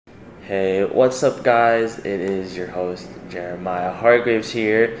Hey, what's up, guys? It is your host, Jeremiah Hargraves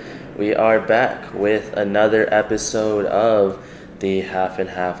here. We are back with another episode of the Half and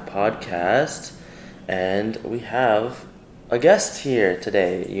Half podcast, and we have a guest here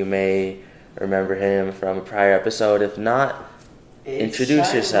today. You may remember him from a prior episode. If not, introduce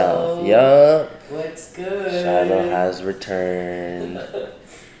Shilo. yourself. Yup. What's good? Shilo has returned.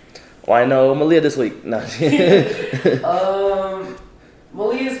 Why no Malia this week? No.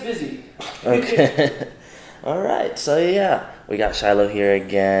 Malia's busy. Okay. All right. So yeah, we got Shilo here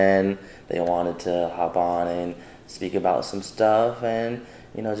again. They wanted to hop on and speak about some stuff and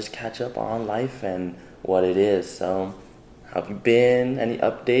just catch up on life and what it is. So, how have you been? Any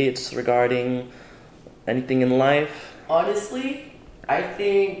updates regarding anything in life? Honestly, I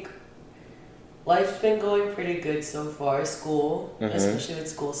think life's been going pretty good so far. School, especially with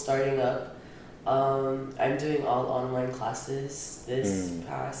school starting up. I'm doing all online classes this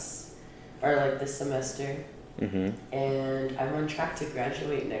semester. And I'm on track to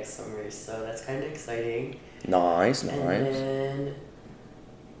graduate next summer, so that's kind of exciting. Nice. And then,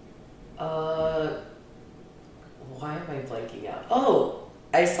 why am I blanking out? Oh,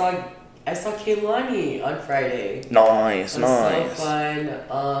 I saw Kehlani on Friday. Nice. It was so fun.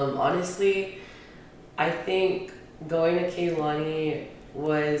 Honestly, I think going to Kehlani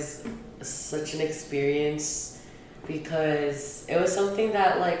was such an experience because it was something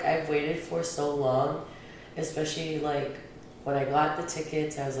that I've waited for so long, especially when I got the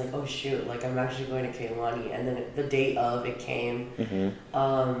tickets. I was like, oh shoot, I'm actually going to Kehlani, and then the day of it came.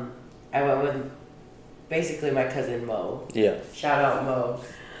 I went with basically my cousin Mo. Yeah. Shout out Mo.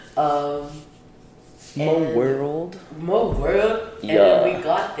 Mo World. And then we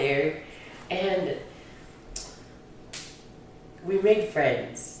got there, and we made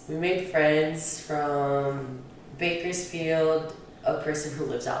friends. We made friends from Bakersfield, a person who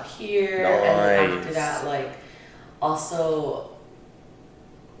lives out here, Nice. and then after that, also,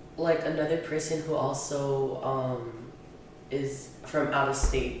 another person who also is from out of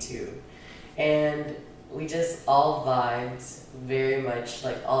state too, and we just all vibed very much,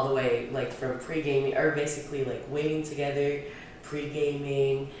 all the way, from pre-gaming, or basically, waiting together,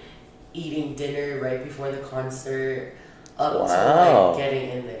 pre-gaming, eating dinner right before the concert, up to, getting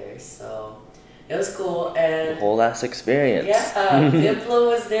in there. So, it was cool, and... The whole last experience. Yeah, Diplo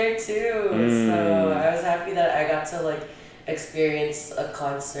was there, too. So, I was happy that I got to, experience a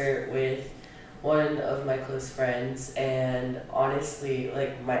concert with one of my close friends, and honestly,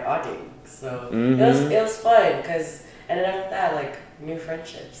 my audience. So it was fun, and then after that, new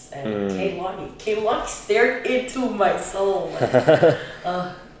friendships, and Kehlani stared into my soul.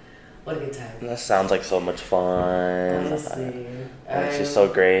 What a good time. That sounds like so much fun. Honestly. She's so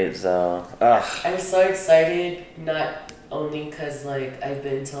great, so... I'm so excited, not only because, I've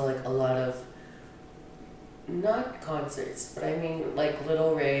been to, a lot of, not concerts, but I mean,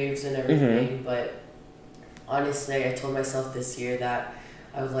 little raves and everything, but honestly, I told myself this year that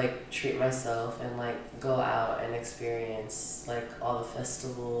I would, treat myself and, go out and experience, all the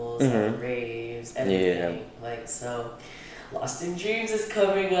festivals, all the raves, everything. So... Lost in Dreams is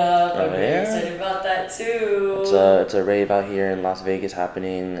coming up. I'm very excited about that too. It's a rave out here in Las Vegas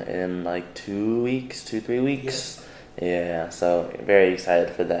happening in 3 weeks. Yes. Yeah, so very excited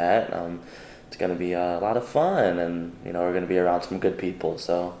for that. It's gonna be a lot of fun, and we're gonna be around some good people,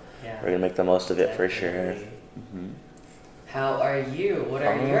 so we're gonna make the most of it for sure. How are you? What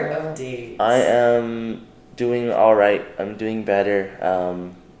are your updates? I am doing all right. I'm doing better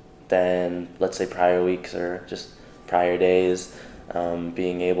than, let's say, prior weeks or just prior days.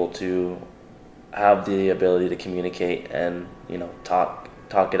 Being able to have the ability to communicate and talk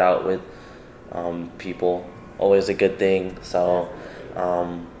it out with people, always a good thing. So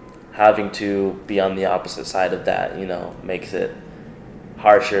having to be on the opposite side of that makes it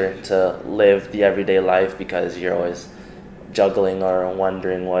harsher to live the everyday life, because you're always juggling or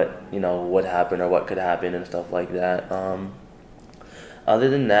wondering what would happen or what could happen and stuff like that. Other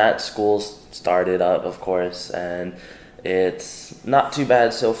than that, school's started up, of course, and it's not too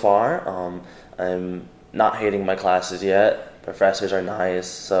bad so far. I'm not hating my classes yet. Professors are nice,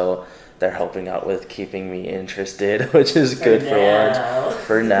 so they're helping out with keeping me interested, which is good for once.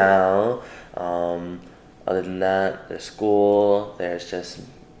 For now. Other than that, there's school. There's just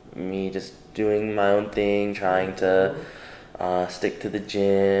me just doing my own thing, trying to stick to the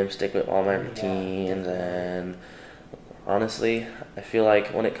gym, stick with all my routines, and honestly, I feel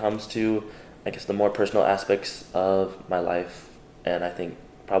like when it comes to, I guess, the more personal aspects of my life, and I think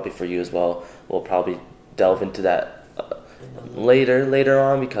probably for you as well, we'll probably delve into that later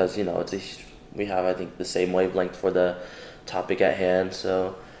on, because we have, I think, the same wavelength for the topic at hand.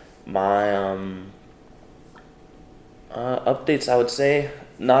 So My updates, I would say,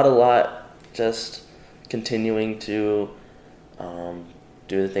 not a lot. Just continuing to um,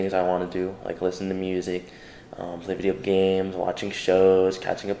 do the things I want to do, like listen to music, play video games, watching shows,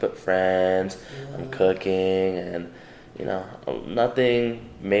 catching up with friends, Yeah. cooking, and nothing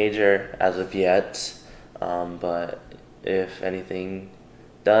major as of yet. But if anything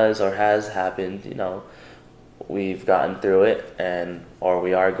does or has happened, we've gotten through it, and or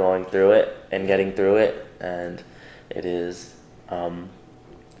we are going through it and getting through it, and it is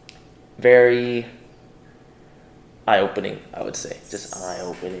very eye-opening, I would say. Just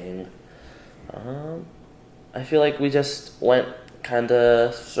eye-opening. Um, I feel like we just went kind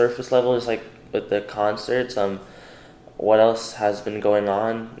of surface level, just like with the concerts. What else has been going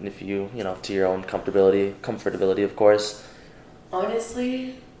on? If to your own comfortability, of course.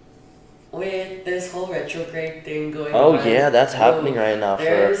 Honestly, with this whole retrograde thing going Oh on, yeah, that's happening right now for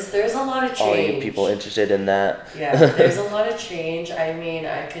there's a lot of all you change. people interested in that. Yeah, there's a lot of change. I mean,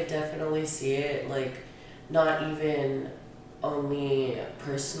 I could definitely see it, like, not even only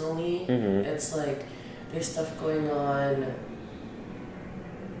personally. Mhm. It's like there's stuff going on,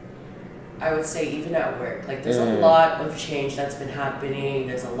 I would say, even at work. Like, there's a lot of change that's been happening.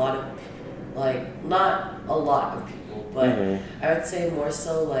 There's a lot of, like, not a lot of people, but Mhm. I would say more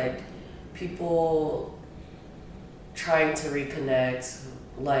so, like, people trying to reconnect,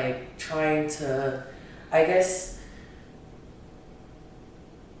 like, trying to, I guess,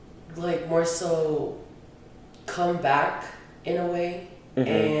 like, more so come back in a way. Mhm.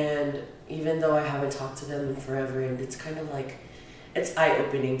 And even though I haven't talked to them in forever, and it's kind of like, it's eye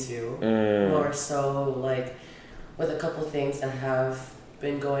opening too. More so, like, with a couple things that have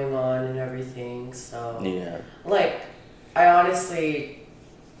been going on and everything. So, Yeah. like, I honestly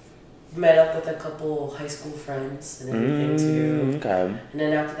met up with a couple high school friends and everything too. Okay. And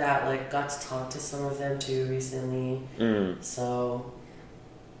then after that, like, got to talk to some of them too recently. So,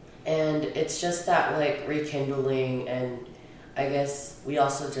 and it's just that, like, rekindling, and I guess we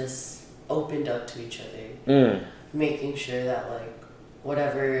also just opened up to each other, making sure that, like,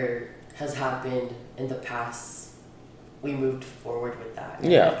 whatever has happened in the past, we moved forward with that.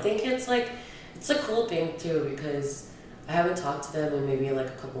 And Yeah. I think it's like, it's a cool thing too, because I haven't talked to them in maybe like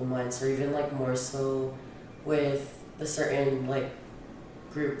a couple months, or even like more so with the certain like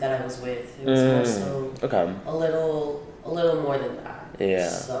group that I was with. It was more so Okay. a little more than that. Yeah.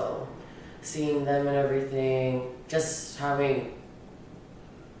 So seeing them and everything, just having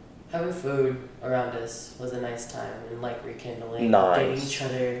food around us was a nice time, and like rekindling, updating Nice. each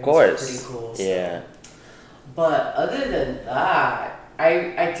other. Of course. Was pretty cool. So. Yeah. But other than that,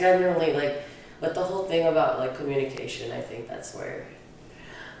 I generally like, with the whole thing about like communication. I think that's where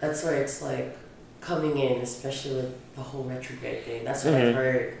it's like coming in, especially with the whole retrograde thing. That's what I've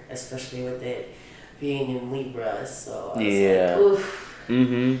heard, especially with it being in Libra. So I was like, oof.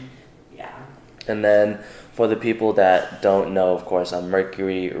 Yeah. And then for the people that don't know, of course,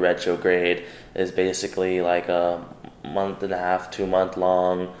 Mercury retrograde is basically like a month and a half, 2 month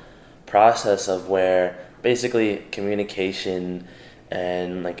long process of where basically communication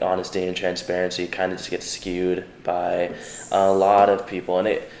and like honesty and transparency kind of just gets skewed by a lot of people, and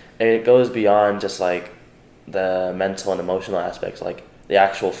it goes beyond just like the mental and emotional aspects, like the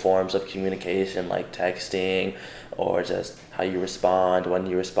actual forms of communication, like texting or just how you respond, when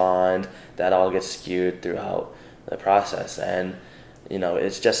you respond. That all gets skewed throughout the process, and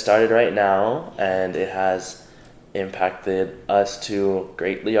it's just started right now, and it has impacted us too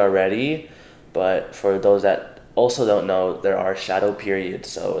greatly already. But for those that also don't know, there are shadow periods.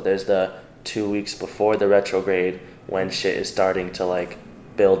 So there's the 2 weeks before the retrograde when shit is starting to like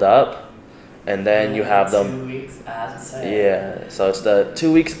build up, and then you have them. 2 weeks after. Yeah, so it's the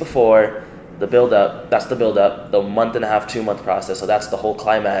 2 weeks before the build up. That's the build up. The month and a half, 2 month process. So that's the whole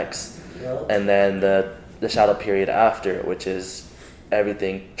climax, and then the shadow period after, which is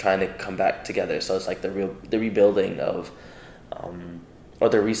everything trying to come back together. So it's like the rebuilding of, or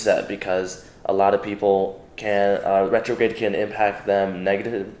the reset, because a lot of people can retrograde can impact them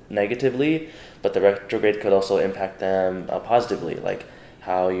negatively, but the retrograde could also impact them positively, like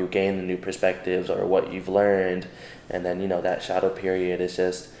how you gain the new perspectives or what you've learned, and then that shadow period is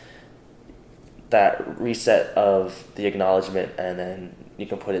just that reset of the acknowledgement, and then you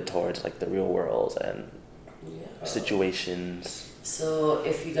can put it towards like the real world and situations. So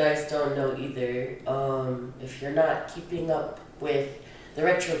if you guys don't know either, if you're not keeping up with the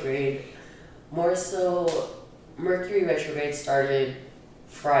retrograde, more so Mercury retrograde started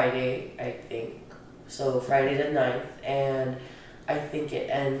Friday, I think. So Friday the 9th, and I think it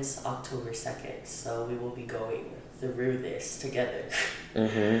ends October 2nd. So we will be going through this together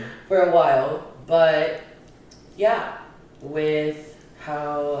Mm-hmm. for a while. But yeah, with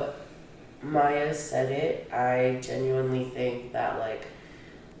how Maya said it, I genuinely think that like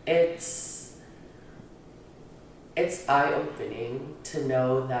it's it's eye opening to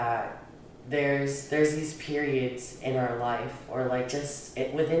know that there's these periods in our life or like just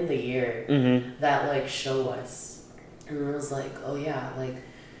within the year Mm-hmm. that like show us, and it was like, oh yeah, like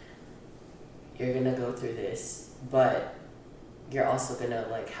you're gonna go through this, but you're also gonna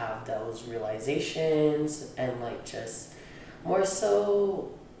like have those realizations and like just more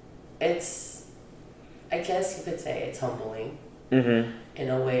so it's, I guess you could say it's humbling Mm-hmm. in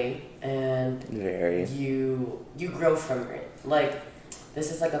a way, and Very. you grow from it. Like this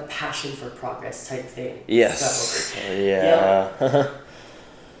is like a passion for progress type thing. Yes. So Yeah.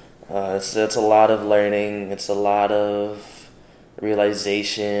 It's a lot of learning. It's a lot of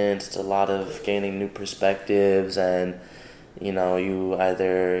realizations. It's a lot of gaining new perspectives, and you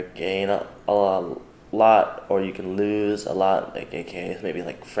either gain a lot or you can lose a lot. Like, okay, maybe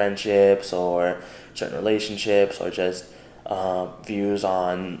like friendships or certain relationships or just views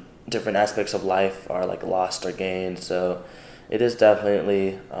on different aspects of life are like lost or gained. So it is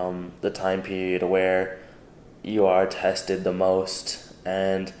definitely the time period where you are tested the most,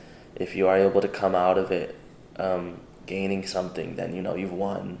 and if you are able to come out of it gaining something, then you've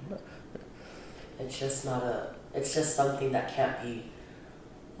won. it's just not a, it's just something that can't be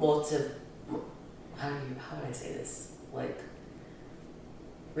multi, how would I say this, like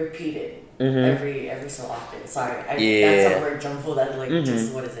repeated Mm-hmm. every so often. Sorry, that's Yeah. a word jumble that like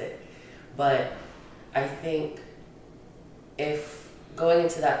just what is it? But I think if going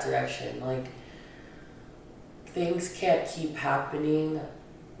into that direction, like things can't keep happening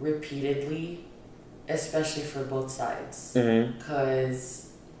repeatedly, especially for both sides, Mm-hmm.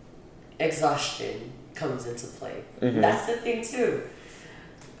 because exhaustion comes into play. Mm-hmm. That's the thing too.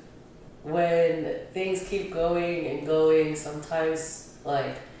 When things keep going and going, sometimes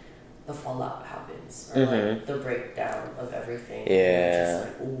like the fallout happens or like the breakdown of everything. Yeah. And you're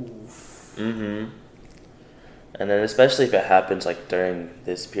just like, oof. Mm-hmm. And then especially if it happens like during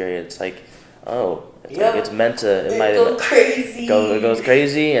this period, it's like, oh, it's like it's meant to. It might go crazy. It goes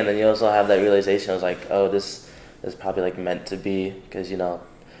crazy, and then you also have that realization. I was like, oh, this is probably like meant to be because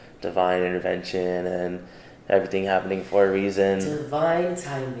divine intervention and everything happening for a reason. Divine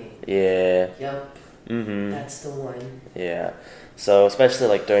timing. Yeah. Yep. Mm-hmm. That's the one. Yeah. So especially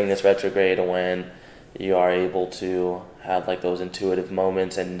like during this retrograde when you are able to have like those intuitive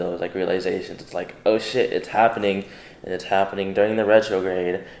moments and those like realizations, it's like, oh shit, it's happening, and it's happening during the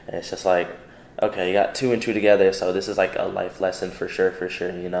retrograde, and it's just like, okay, you got 2 and 2 together, so this is like a life lesson for sure,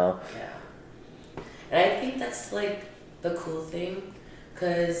 Yeah. And I think that's like the cool thing,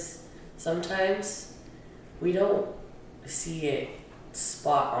 because sometimes we don't see it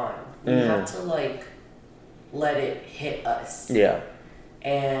spot on. We have to like let it hit us. Yeah.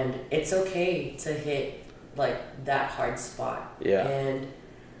 And it's okay to hit like that hard spot. Yeah. And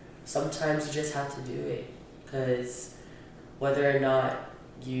sometimes you just have to do it, because whether or not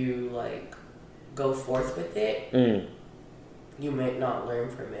you like go forth with it, you might not learn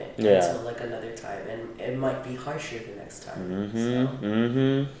from it until like another time, and it might be harsher the next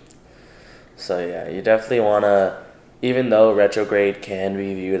time. So yeah, you definitely want to, even though retrograde can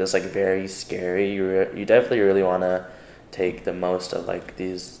be viewed as like very scary, you definitely really want to take the most of like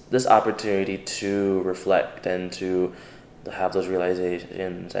this opportunity to reflect and to have those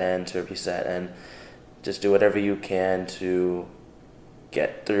realizations and to reset and just do whatever you can to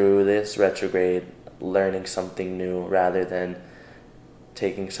get through this retrograde learning something new rather than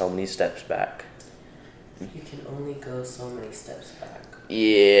taking so many steps back. You can only go so many steps back.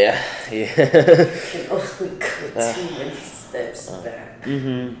 Yeah. You can only go too many steps back.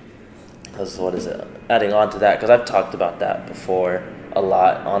 Because what is it? Adding on to that, because I've talked about that before a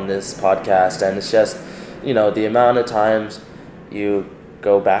lot on this podcast, and it's just, the amount of times you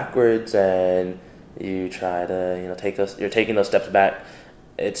go backwards and you try to, you're taking those steps back.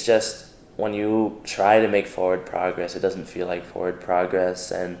 It's just when you try to make forward progress, it doesn't feel like forward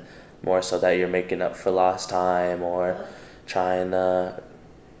progress, and more so that you're making up for lost time or trying to,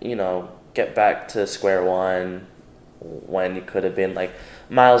 get back to square one when you could have been like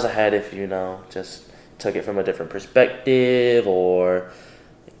miles ahead if just took it from a different perspective or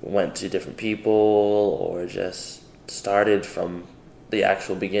went to different people or just started from the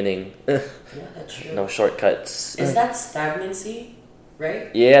actual beginning. Yeah, that's true. No shortcuts. Is that stagnancy,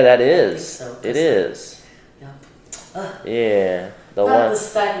 right? Yeah, that is. I think so, it is. Yeah. Yeah. The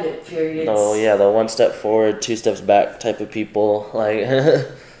stagnant periods. No, yeah, the 1 step forward, 2 steps back type of people. Like.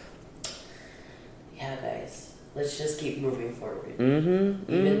 Yeah, guys. let's just keep moving forward.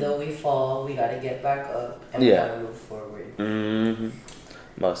 Mm-hmm. Even Mm-hmm. though we fall, we gotta get back up and we Yeah. gotta move forward. Mm-hmm.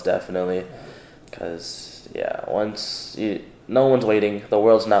 Most definitely. Because, yeah, no one's waiting. The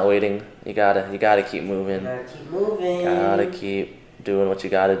world's not waiting. You gotta keep moving. Gotta keep moving. Gotta keep doing what you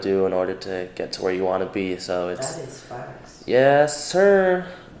gotta do in order to get to where you want to be. So it's That is facts. yes, sir.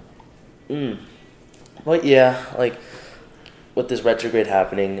 But yeah, like with this retrograde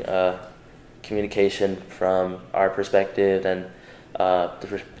happening, communication from our perspective and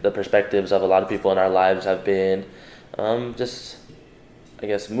the perspectives of a lot of people in our lives have been just, I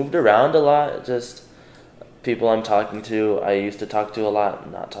guess, moved around a lot. Just people I'm talking to, I used to talk to a lot,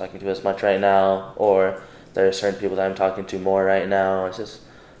 I'm not talking to as much right now, or there are certain people that I'm talking to more right now. It's just,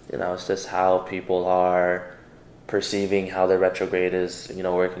 it's just how people are perceiving how the retrograde is,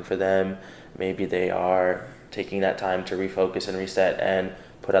 working for them. Maybe they are taking that time to refocus and reset and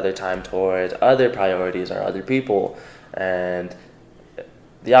put other time towards other priorities or other people. And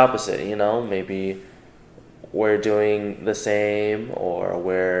the opposite, maybe we're doing the same, or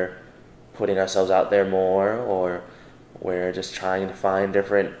we're putting ourselves out there more, or we're just trying to find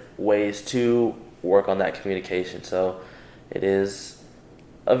different ways to work on that communication. So it is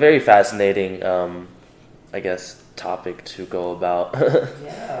a very fascinating, I guess, topic to go about.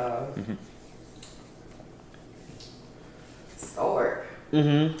 Yeah. Mm-hmm. Store.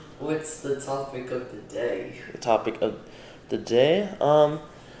 Mm-hmm. What's the topic of the day? The topic of the day.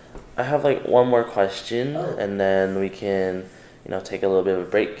 I have like one more question, and then we can, take a little bit of a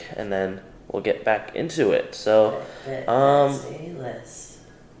break, and then we'll get back into it. So, Say less.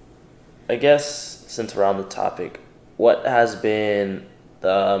 I guess since we're on the topic, what has been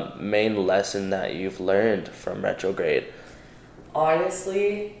the main lesson that you've learned from retrograde?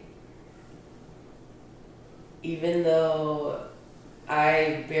 Honestly, even though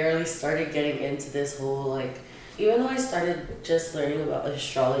I barely started getting into this whole even though I started just learning about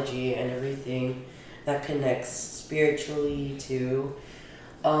astrology and everything that connects spiritually to,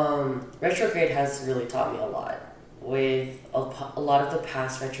 retrograde has really taught me a lot with a lot of the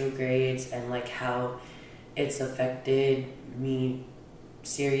past retrogrades and how it's affected me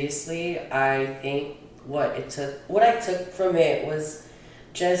seriously. I think what I took from it was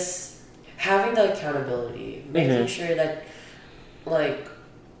just having the accountability, making sure that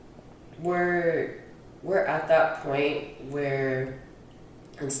we're at that point where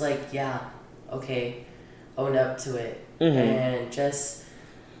it's yeah, okay, own up to it, and just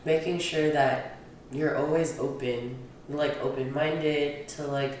making sure that you're always open-minded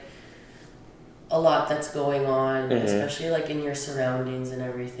to a lot that's going on, especially in your surroundings and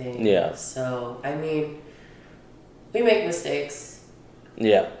everything. Yeah. So I mean, we make mistakes.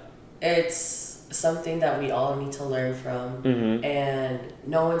 Yeah. It's something that we all need to learn from, and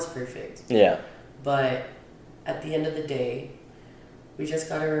no one's perfect. Yeah. But at the end of the day, we just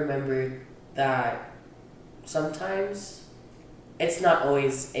gotta remember that sometimes it's not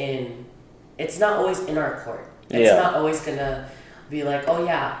always in our court. It's not always gonna be oh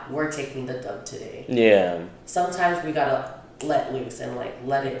yeah, we're taking the dub today. Yeah. Sometimes we gotta let loose and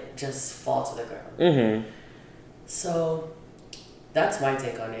let it just fall to the ground. So that's my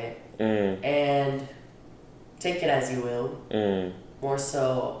take on it. And take it as you will. More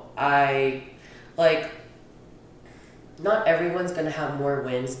so, not everyone's gonna have more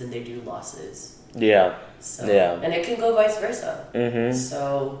wins than they do losses. Yeah. So, yeah. And it can go vice versa.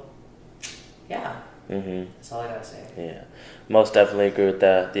 So, yeah. That's all I gotta say. Yeah. Most definitely agree with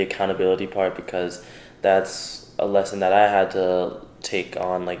the accountability part, because that's a lesson that I had to take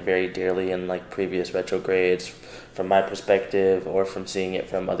on very dearly in previous retrogrades, from my perspective or from seeing it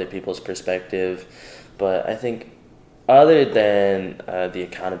from other people's perspective. But I think other than the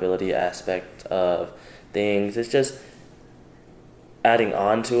accountability aspect of things, it's just adding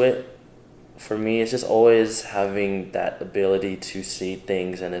on to it. For me, it's just always having that ability to see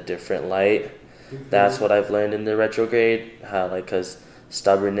things in a different light. That's what I've learned in the retrograde, how because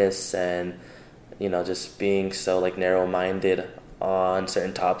stubbornness and just being so narrow-minded on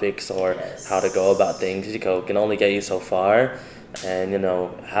certain topics, or how to go about things, can only get you so far. And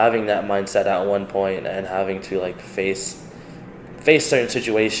having that mindset at one point and having to face certain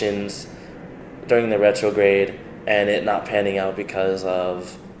situations during the retrograde and it not panning out because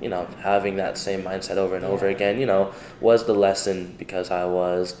of having that same mindset over and over again, was the lesson, because I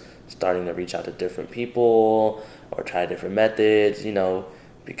was starting to reach out to different people or try different methods,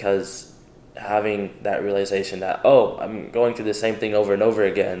 because having that realization that, I'm going through the same thing over and over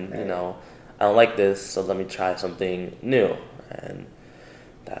again, I don't like this, so let me try something new. And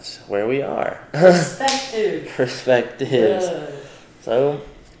that's where we are. Perspective. Perspectives. Yeah. So,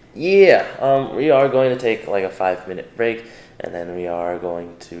 Yeah, we are going to take like a 5 minute break, and then we are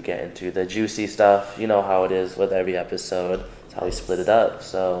going to get into the juicy stuff. You know how it is with every episode. It's how we split it up.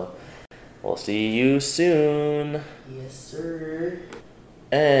 So we'll see you soon. Yes, sir.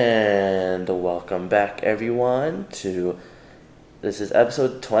 And welcome back, everyone, to this is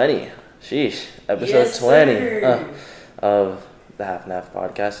episode 20. Sheesh, episode Yes, 20 sir. of the Half and Half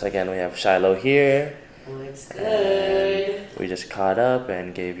podcast. Again, we have Shilo here. What's good? And we just caught up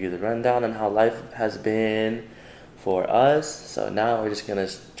and gave you the rundown on how life has been for us. So now we're just gonna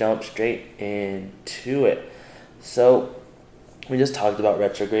jump straight into it. So we just talked about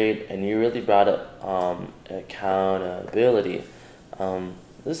retrograde, and you really brought up accountability.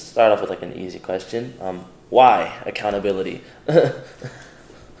 Let's start off with like an easy question. Why accountability?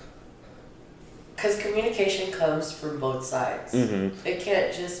 Because communication comes from both sides. Mm-hmm. It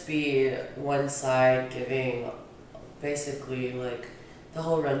can't just be one side giving basically like the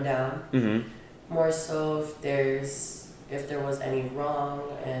whole rundown. Mm-hmm. More so if there was any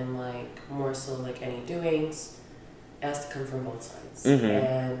wrong and like more so like any doings, it has to come from both sides. Mm-hmm.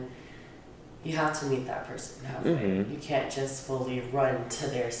 And you have to meet that person halfway. Mm-hmm. You can't just fully run to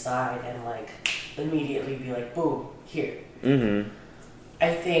their side and like immediately be like, boom, here. Mm-hmm.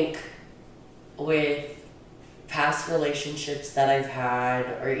 I think with past relationships that I've had,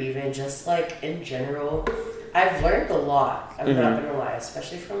 or even just like in general, I've learned a lot. I'm not gonna lie,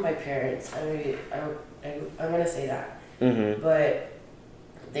 especially from my parents. I'm gonna say that. Mm-hmm. But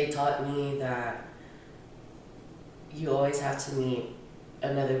they taught me that you always have to meet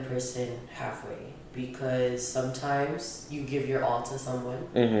another person halfway, because sometimes you give your all to someone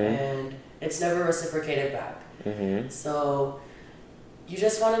and it's never reciprocated back. Mm-hmm. So you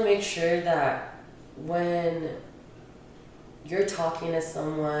just want to make sure that when you're talking to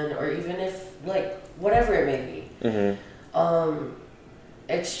someone, or even if like whatever it may be,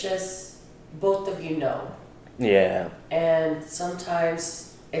 it's just both of you know. Yeah. And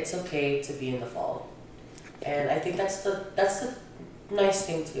sometimes it's okay to be in the fault. And I think that's the nice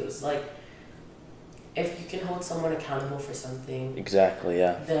thing too. Is like, if you can hold someone accountable for something, Exactly.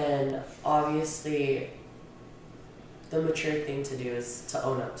 Yeah. then obviously the mature thing to do is to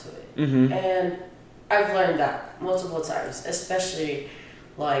own up to it. Mm-hmm. And I've learned that multiple times, especially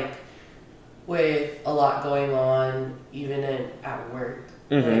like with a lot going on, even at work.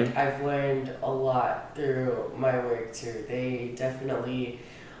 Mm-hmm. Like, I've learned a lot through my work too. They definitely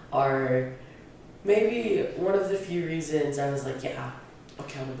are maybe one of the few reasons I was like, yeah,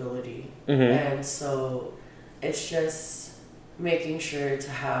 accountability. Mm-hmm. And so it's just making sure to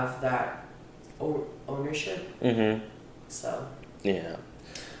have that ownership. Mm-hmm. So Yeah.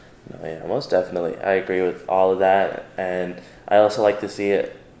 No, yeah, most definitely. I agree with all of that, and I also like to see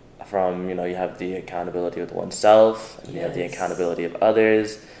it from, you have the accountability with oneself, and you have the Yes. accountability of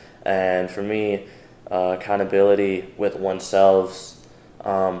others, and for me, accountability with oneself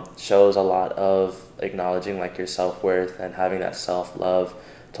shows a lot of acknowledging like your self-worth and having that self-love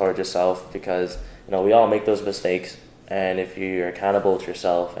towards yourself, because we all make those mistakes, and if you're accountable to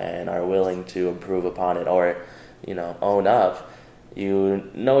yourself and are willing to improve upon it, or own up, you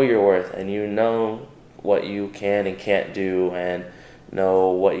know your worth, and you know what you can and can't do, and know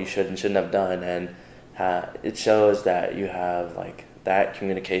what you should and shouldn't have done, and it shows that you have like that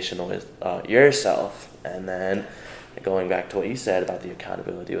communication with yourself. And then going back to what you said about the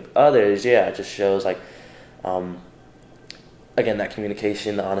accountability with others, yeah, it just shows like again, that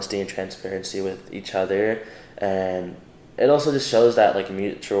communication, the honesty and transparency with each other, and it also just shows that like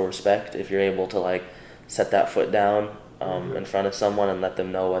mutual respect if you're able to like set that foot down in front of someone and let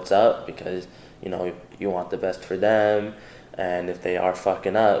them know what's up, because you want the best for them, and if they are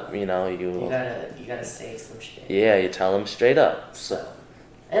fucking up, you gotta say some shit. Yeah, you tell them straight up. So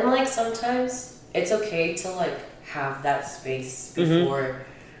And like sometimes it's okay to like have that space before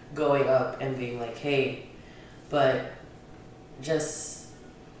going up and being like, hey, but just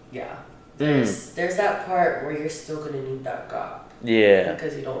there's that part where you're still gonna need that gop. Yeah.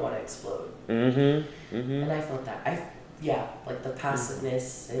 Because you don't want to explode. And I felt that. Like the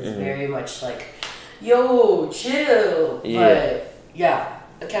passiveness is very much like, yo, chill. Yeah.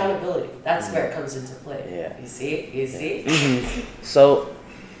 But accountability. That's where it comes into play. Yeah. You see? So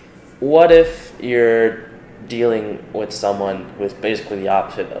what if you're dealing with someone with basically the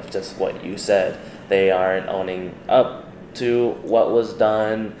opposite of just what you said? They aren't owning up to what was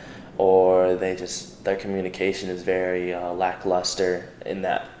done, or their communication is very lackluster in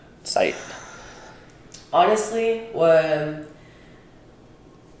that sight. Honestly,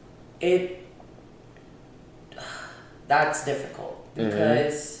 that's difficult,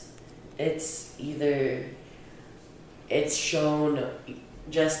 because it's shown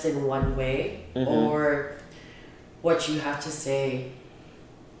just in one way, or what you have to say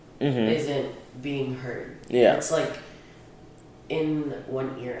isn't being heard. Yeah. It's like in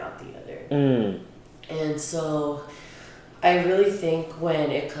one ear out the other. And so I really think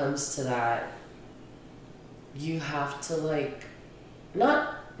when it comes to that, you have to like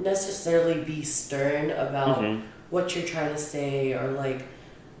not necessarily be stern about what you're trying to say or like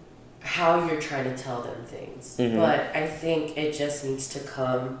how you're trying to tell them things. But I think it just needs to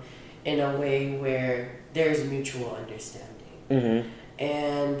come in a way where there's mutual understanding.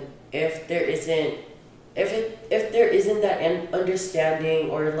 And if there isn't that understanding,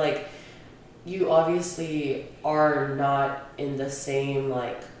 or like you obviously are not in the same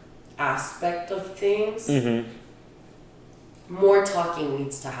like aspect of things, more talking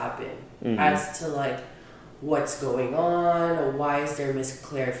needs to happen as to like what's going on, or why is there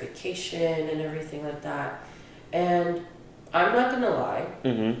misclarification and everything like that. And I'm not gonna lie,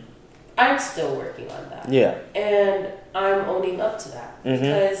 I'm still working on that. Yeah. And I'm owning up to that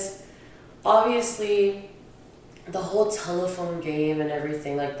because obviously the whole telephone game and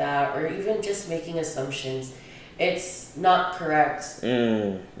everything like that, or even just making assumptions, it's not correct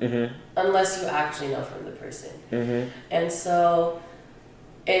unless you actually know from the person. And so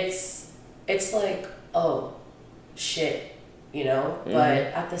it's like, oh shit, you know. But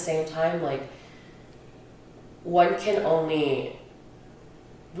at the same time, like, we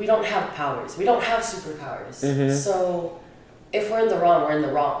don't have powers, we don't have superpowers. So if we're in the wrong, we're in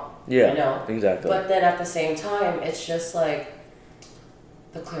the wrong. Yeah, you know, exactly. But then at the same time, it's just like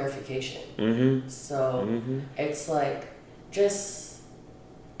the clarification. So it's like it's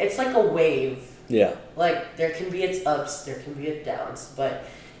like a wave. Yeah. Like there can be its ups, there can be its downs, but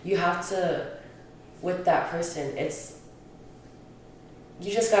you have to, with that person, you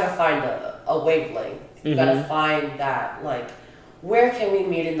just gotta find a wavelength. You gotta find that, like, where can we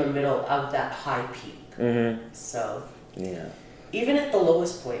meet in the middle of that high peak? So yeah. Even at the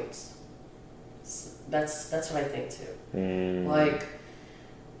lowest points, that's what I think too. Like,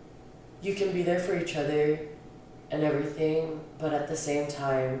 you can be there for each other and everything, but at the same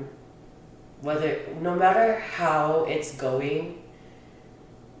time, no matter how it's going,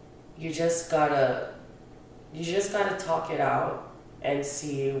 you just gotta talk it out and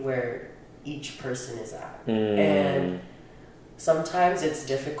see where each person is at. And sometimes it's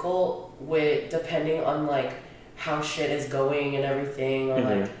difficult depending on like how shit is going and everything, or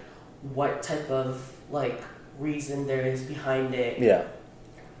like what type of like reason there is behind it. Yeah.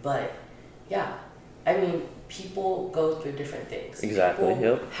 But yeah, I mean, people go through different things. Exactly.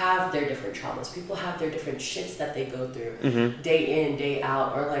 People have their different traumas. People have their different shits that they go through day in, day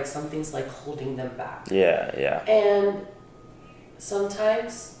out, or like something's like holding them back. Yeah, yeah. And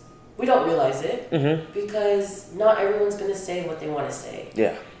sometimes we don't realize it because not everyone's gonna say what they want to say.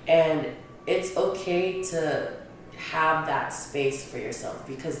 Yeah. And it's okay to have that space for yourself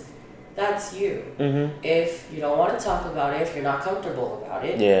because that's you. If you don't want to talk about it, if you're not comfortable about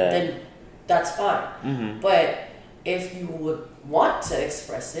it, then that's fine. But if you would want to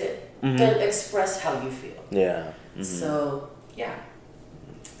express it, then express how you feel. Yeah. So, yeah.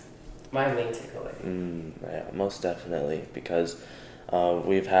 My main takeaway. Yeah, most definitely, because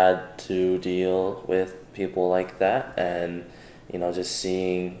we've had to deal with people like that, and you know, just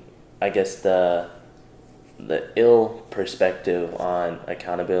seeing, I guess, the ill perspective on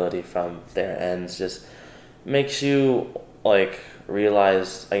accountability from their ends just makes you like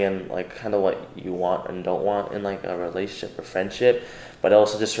realize again like kind of what you want and don't want in like a relationship or friendship, but it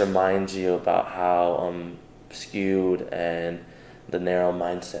also just reminds you about how skewed and the narrow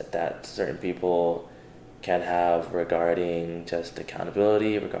mindset that certain people can have regarding just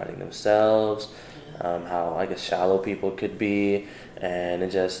accountability, regarding themselves, how I guess shallow people could be, and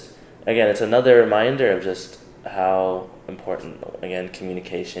it just, again, it's another reminder of just how important, again,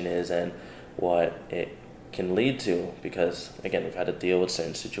 communication is and what it can lead to, because, again, we've had to deal with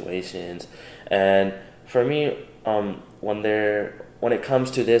certain situations. And for me, when it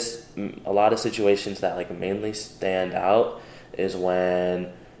comes to this, a lot of situations that like mainly stand out is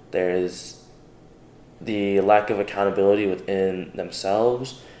when there is the lack of accountability within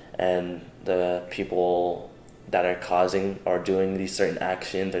themselves and the people that are causing or doing these certain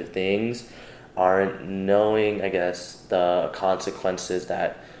actions or things aren't knowing, I guess, the consequences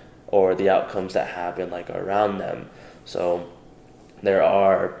or the outcomes that happen like around them. So there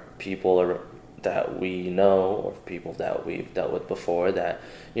are people that we know or people that we've dealt with before that,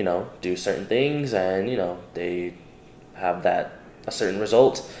 you know, do certain things and, you know, they have that a certain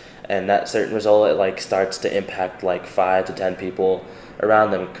result, and that certain result it like starts to impact like 5 to 10 people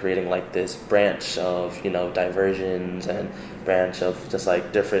around them, creating like this branch of diversions and branch of just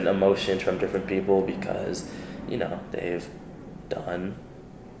like different emotions from different people because they've done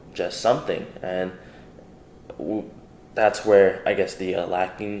just something, and that's where I guess the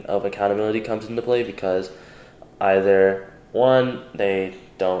lacking of accountability comes into play because either one, they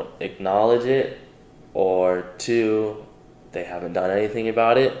don't acknowledge it, or two, they haven't done anything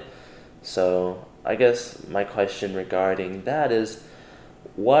about it. So I guess my question regarding that is,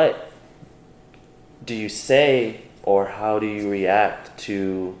 what do you say or how do you react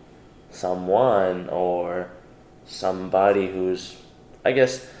to someone or somebody who's, I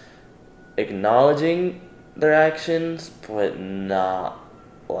guess, acknowledging their actions but not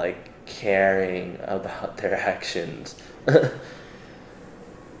like caring about their actions?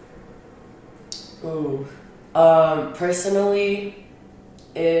 Ooh. Personally,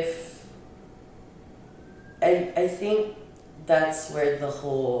 if I think that's where the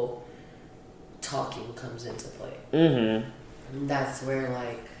whole talking comes into play. Mm-hmm. And that's where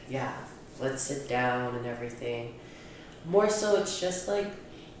like, yeah, let's sit down and everything. More so it's just like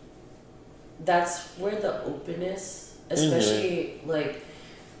that's where the openness, especially like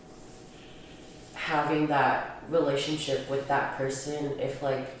having that relationship with that person, if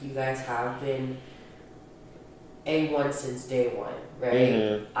like you guys have been A1 since day one, right?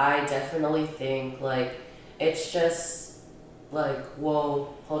 Mm-hmm. I definitely think like it's just like,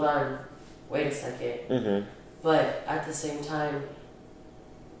 whoa, hold on, wait a second. Mm-hmm. But at the same time,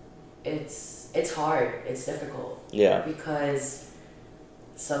 it's hard, it's difficult. Yeah. Because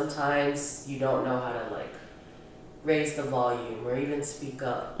sometimes you don't know how to like raise the volume or even speak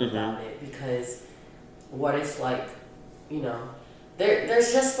up about it, because what if like,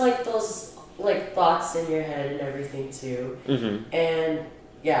 there's just like those like thoughts in your head and everything too. Mm-hmm. And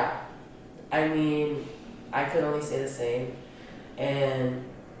yeah, I mean, I could only say the same. And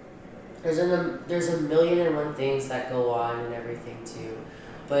there's a million and one things that go on and everything too.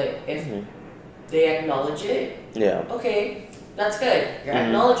 But if they acknowledge it, yeah, okay, that's good. You're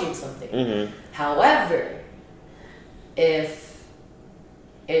acknowledging something. Mm-hmm. However, if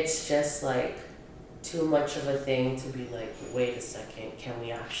it's just like too much of a thing to be like, wait a second, can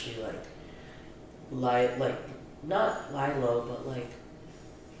we actually not lie low, but like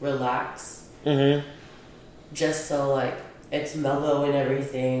relax, just so like it's mellow and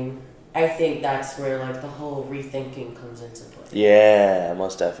everything. I think that's where like the whole rethinking comes into play. Yeah,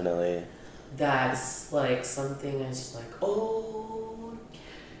 most definitely. That's like something that's just like,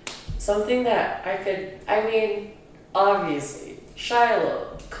 something that I mean, obviously,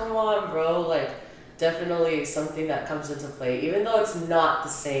 Shilo, come on, bro, like, definitely something that comes into play, even though it's not the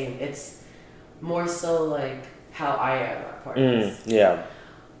same, it's more so, like, how I am at parties. Yeah.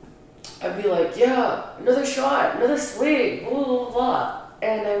 I'd be like, yeah, another shot, another swig, blah, blah, blah,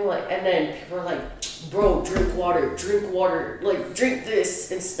 and I'm like, and then people are like, bro, drink water, like, drink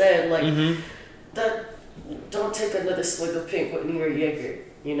this instead, like, don't take another swig of Pink Whitney or Jaeger,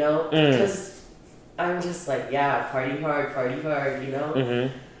 because I'm just like, yeah, party hard,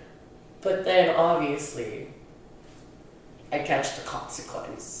 but then obviously I catch the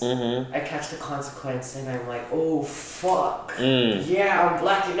consequence. I catch the consequence and I'm like, oh fuck, yeah, I'm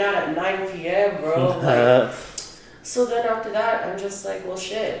blacking out at 9 p.m, bro, like, so then after that I'm just like, well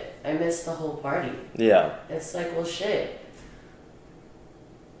shit, I missed the whole party. Yeah. It's like, well shit,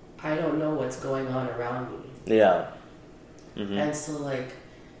 I don't know what's going on around me. Yeah. And so like,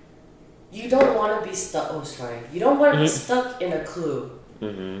 you don't want to be stuck. You don't want to be stuck in a clue.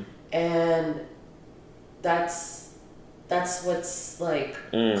 And that's what's like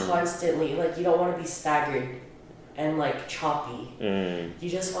constantly, like, you don't want to be staggered and like choppy. You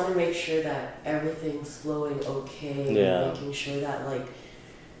just want to make sure that everything's flowing okay. Yeah. Making sure that, like,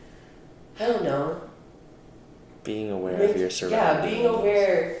 I don't know, being aware of your surroundings. Yeah, being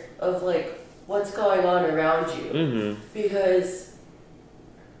aware of like what's going on around you, because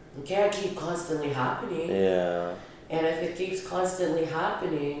it can't keep constantly happening. Yeah. And if it keeps constantly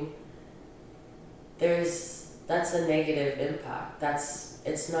happening, that's a negative impact.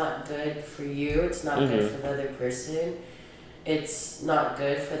 It's not good for you. It's not good for the other person. It's not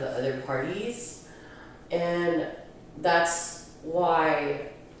good for the other parties. And that's why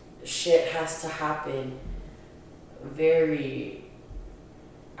shit has to happen very,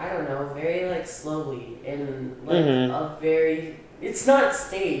 I don't know, very like slowly and like a very, it's not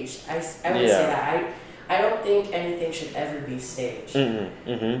staged. I would say that. I don't think anything should ever be staged.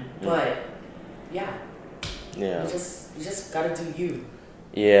 But yeah. Yeah. You just gotta do you.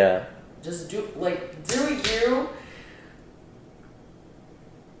 Yeah. Just do you.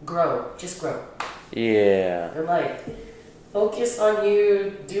 grow. Just grow. Yeah. And like, focus on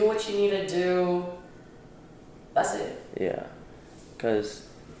you. Do what you need to do. That's it. Yeah. Because,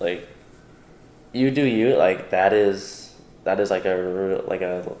 like, you do you. Like, that is like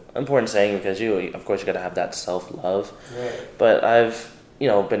a important saying, because of course you gotta have that self-love. Right. But I've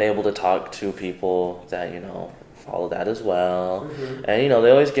been able to talk to people that follow that as well. Mm-hmm. And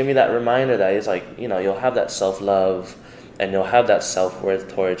they always give me that reminder that it's like you'll have that self-love and you'll have that self-worth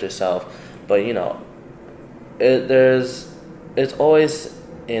towards yourself, but it's always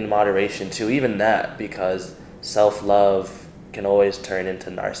in moderation too, even that, because self-love can always turn into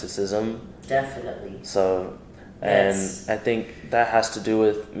narcissism. Definitely. So, Yes. and I think that has to do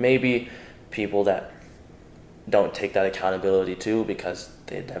with maybe people that don't take that accountability too, because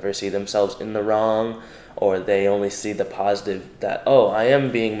they never see themselves in the wrong, or they only see the positive, that, oh, I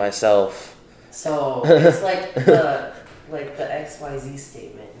am being myself. So it's like the XYZ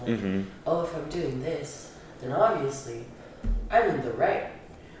statement. Like, Mm-hmm. oh, if I'm doing this, then obviously I'm in the right.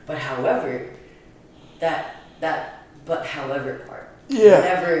 But however, but however part. Yeah.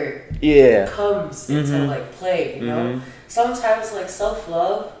 Never comes into Mm-hmm. like play, you know? Mm-hmm. Sometimes like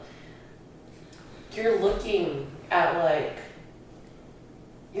self-love, you're looking at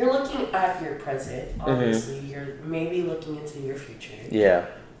your present, obviously. Mm-hmm. You're maybe looking into your future. Yeah.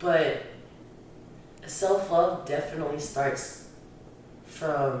 But self-love definitely starts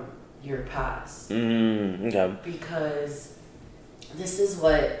from your past. Okay. Because this is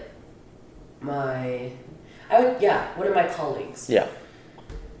what one of my colleagues, Yeah.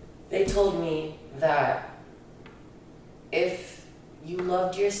 they told me that if you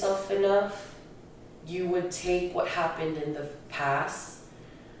loved yourself enough, you would take what happened in the past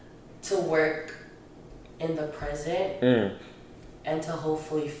to work in the present and to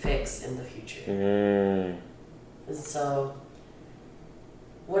hopefully fix in the future. And so,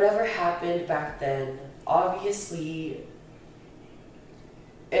 whatever happened back then, obviously,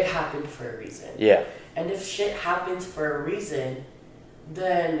 it happened for a reason. Yeah. And if shit happens for a reason,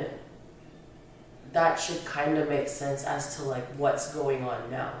 then that should kind of make sense as to like what's going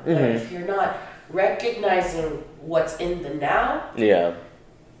on now. But if you're not recognizing what's in the now, Yeah.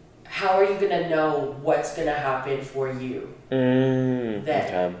 how are you gonna know what's gonna happen for you then?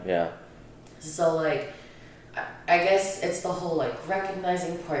 Okay. Yeah. So like, I guess it's the whole like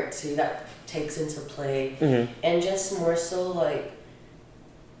recognizing part too that takes into play, and just more so like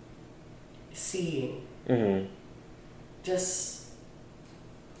seeing, just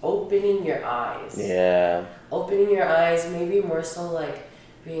opening your eyes. Yeah. Opening your eyes, maybe more so like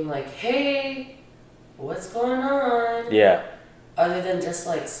being like, hey, what's going on? Yeah. Other than just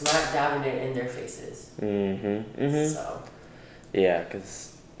like smack dabbing it in their faces. So. Yeah,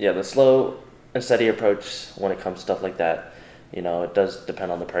 because the slow and steady approach when it comes to stuff like that, it does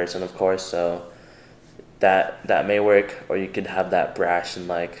depend on the person, of course. So that may work, or you could have that brash and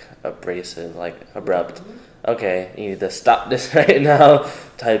like abrasive, like abrupt. Okay, you need to stop this right now,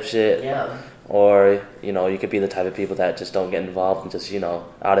 type shit. Yeah. Or you could be the type of people that just don't get involved and just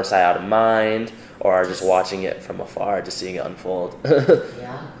out of sight, out of mind, or are just watching it from afar, just seeing it unfold.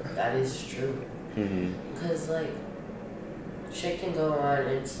 Yeah, that is true. Because like, shit can go on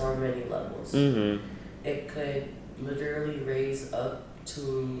in so many levels. It could literally raise up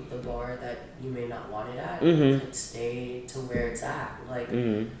to the bar that you may not want it at. It could stay to where it's at. Like,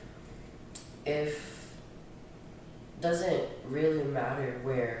 if doesn't really matter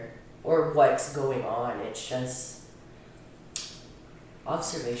where or what's going on. It's just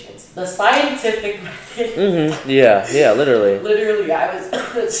observations. The scientific method. Yeah, literally. Literally, I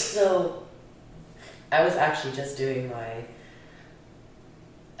was actually just doing my,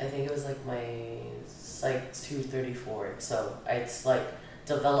 I think it was like my Psych 234. So it's like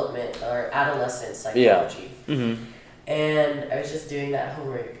development or adolescent psychology. And I was just doing that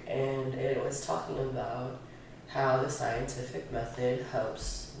homework, and it was talking about how the scientific method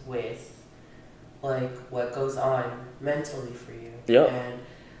helps with like what goes on mentally for you. And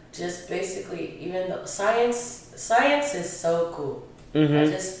just basically, even though science is so cool.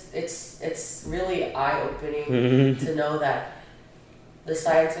 It's really eye-opening to know that the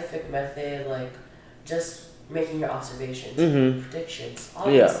scientific method, like just making your observations, predictions,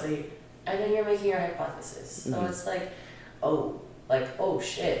 obviously, and then you're making your hypothesis. So it's like, oh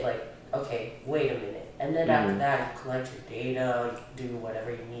shit, like, okay, wait a minute. And then after that, you collect your data, you do whatever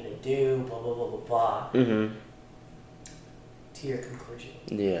you need to do, blah, blah, blah, blah, blah, to your conclusion.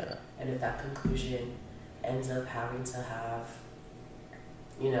 Yeah. And if that conclusion ends up having to have,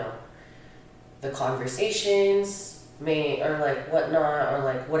 the conversations, or like whatnot, or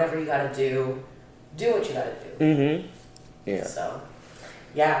like whatever you gotta do what you gotta do. Yeah. So.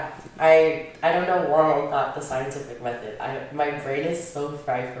 Yeah, I don't know why I got the scientific method. My brain is so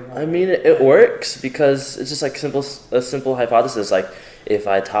fried from I it. mean, it works because it's just like a simple hypothesis. Like, if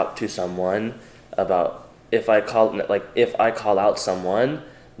I talk to someone about if I call out someone,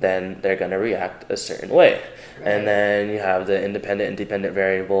 then they're gonna react a certain way, and Right. then you have the independent and dependent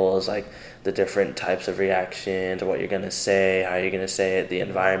variables, like the different types of reactions, or what you're gonna say, how you're gonna say it, the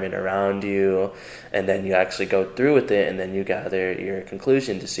environment around you, and then you actually go through with it, and then you gather your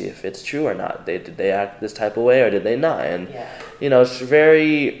conclusion to see if it's true or not. Did they act this type of way or did they not? And Yeah. it's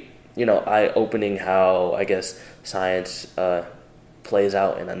very, eye-opening how, I guess, science plays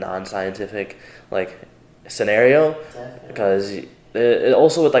out in a non-scientific, like, scenario. Definitely. Because it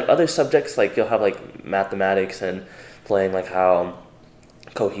also with, like, other subjects, like, you'll have, like, mathematics and playing, like, how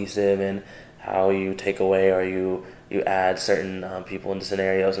cohesive and how you take away or you add certain people into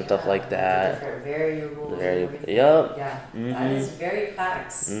scenarios and stuff like The that. different variables. Very, and everything. yep. Yeah, that Mhm. is very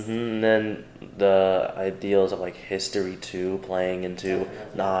facts. And then the ideals of, like, history too, playing into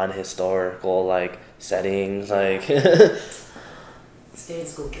Definitely. non-historical, like, settings, like Stay in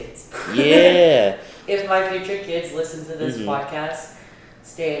school, kids. yeah. If my future kids listen to this Mhm. podcast,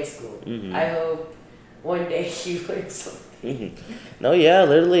 stay in school. Mhm. I hope one day you learn something. No, yeah,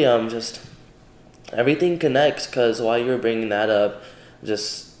 literally, just everything connects. Cause while you were bringing that up,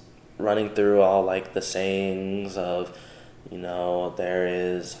 just running through all, like, the sayings of, there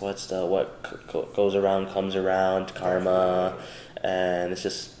is what goes around comes around, karma, and it's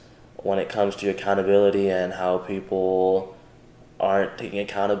just when it comes to accountability and how people aren't taking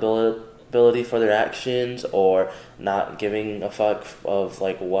accountability for their actions or not giving a fuck of,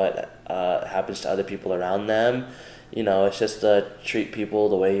 like, what happens to other people around them. It's just the treat people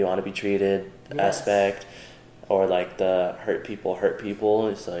the way you want to be treated aspect, or, like, the hurt people.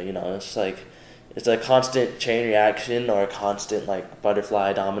 So it's like it's a constant chain reaction or a constant, like,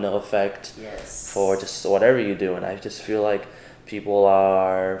 butterfly domino effect for just whatever you do. And I just feel like people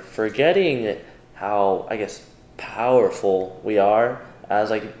are forgetting how, I guess, powerful we are as,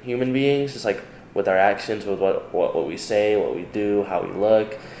 like, human beings, just, like, with our actions, with what we say, what we do, how we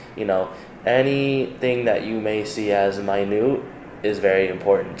look. Anything that you may see as minute is very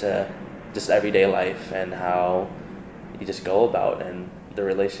important to just everyday life and how you just go about and the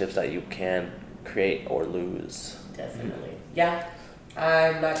relationships that you can create or lose. Definitely. Yeah,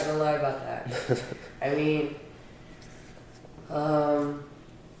 I'm not gonna lie about that. I mean,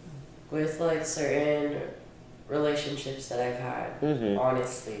 with, like, certain relationships that I've had,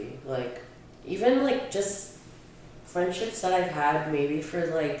 honestly, like, even, like, just friendships that I've had, maybe for,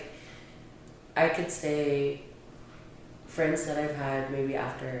 like, I could say friends that I've had maybe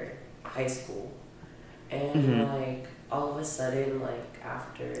after high school, and like, all of a sudden, like,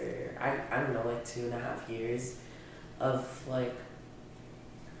 after I don't know, like, 2.5 years of, like,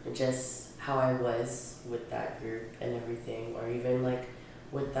 just how I was with that group and everything, or even, like,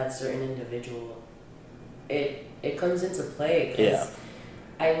 with that certain individual, it comes into play. 'Cause,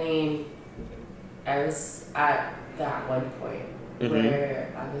 I mean, I was at that one point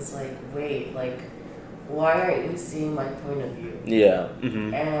where I was like, wait, like, why aren't you seeing my point of view? Yeah.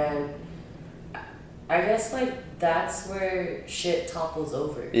 And I guess, like, that's where shit topples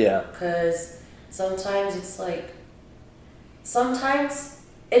over. Yeah. Because sometimes it's like, sometimes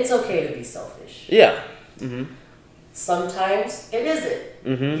it's okay to be selfish. Yeah. Sometimes it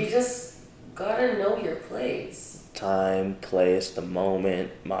isn't. You just gotta know your place. Time, place, the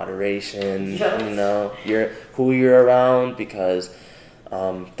moment, moderation. Yep. Who you're around, because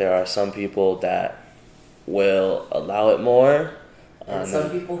there are some people that will allow it more. And some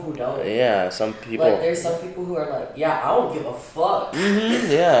people who don't. Yeah, some people. Like, there's some people who are like, yeah, I don't give a fuck.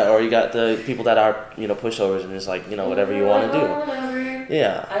 Yeah, or you got the people that are, pushovers and just like, whatever you want to do. Whatever.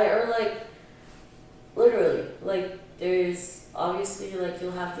 Yeah. Or, like, literally, like, there's obviously, like,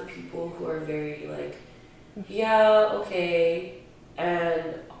 you'll have the people who are very, like, yeah, okay,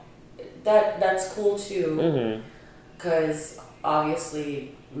 and that's cool too, because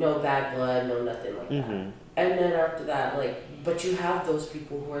obviously no bad blood, no nothing like that. And then after that, like, but you have those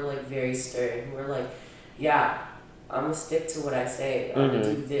people who are, like, very stern, who are like, yeah, I'm gonna stick to what I say, I'm gonna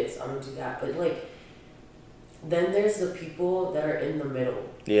do this, I'm gonna do that. But, like, then there's the people that are in the middle.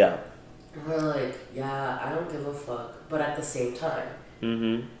 Yeah. Who are like, yeah, I don't give a fuck, but at the same time.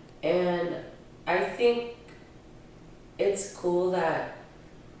 And I think it's cool that,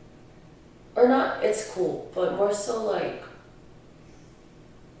 or not, it's cool, but more so, like,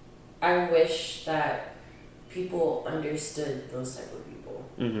 I wish that people understood those type of people.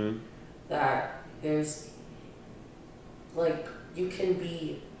 That there's, like, you can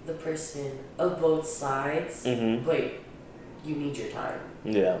be the person of both sides, but you need your time.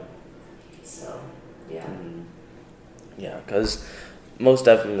 Yeah. So, yeah. Yeah, because most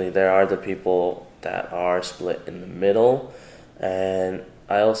definitely there are the people that are split in the middle, and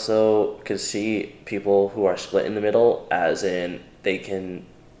I also could see people who are split in the middle as in they can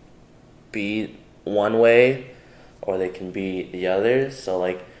be one way or they can be the other. So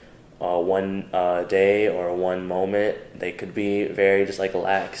like one day or one moment they could be very just like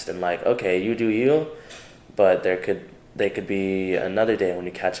relaxed and like, okay, you do you, but they could be another day when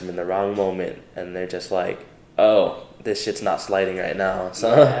you catch them in the wrong moment and they're just like, oh, this shit's not sliding right now.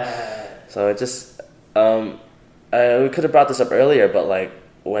 So Yeah. so it just we could have brought this up earlier, but like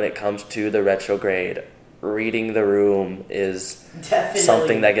when it comes to the retrograde, reading the room is Definitely.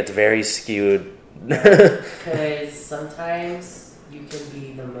 something that gets very skewed. Because sometimes you can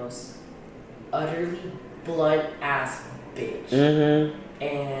be the most utterly blunt ass bitch. Mm-hmm.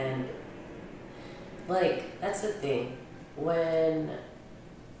 And, like, that's the thing. When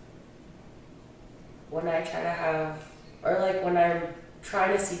I try to have, or like when I'm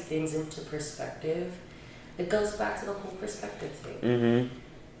trying to see things into perspective, it goes back to the whole perspective thing. Mm-hmm.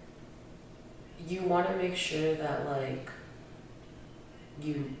 You want to make sure that, like,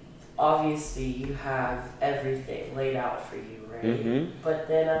 you obviously you have everything laid out for you, right? Mm-hmm. But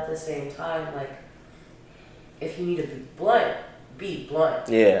then at the same time, like, if you need to be blunt, be blunt.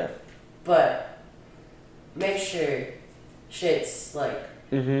 Yeah. But make sure shit's like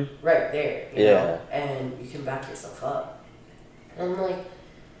Mm-hmm. right there, you Yeah. know, and you can back yourself up. And I'm like,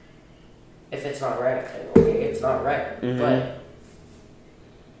 if it's not right, then okay, it's not right. Mm-hmm. But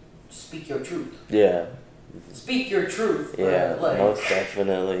speak your truth. Yeah. Speak your truth. Yeah. Like, Most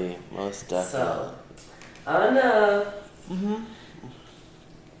definitely. Most definitely. so I don't know. Mm-hmm.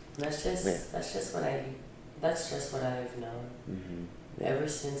 That's just what I've known. Mm-hmm. Yeah. Ever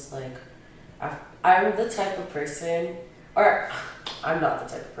since, like, I'm the type of person, or I'm not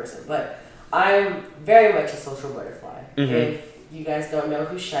the type of person, but I'm very much a social butterfly. Mm-hmm. If you guys don't know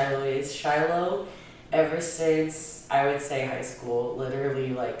who Shilo is, Shilo, ever since I would say high school,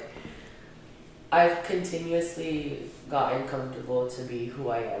 literally, like, I've continuously gotten comfortable to be who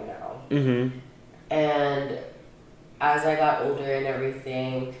I am now. Mm-hmm. And as I got older and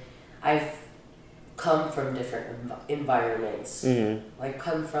everything, I've come from different environments. Mm-hmm. Like,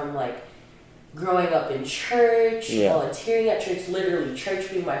 come from, like, growing up in church, Yeah. volunteering at church, literally church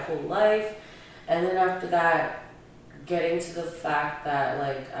being my whole life. And then after that, getting to the fact that,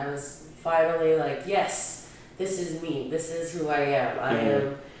 like, I was finally like, yes, this is me. This is who I am. I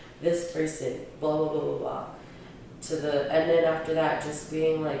am this person, blah, blah, blah, blah, blah. And then after that, just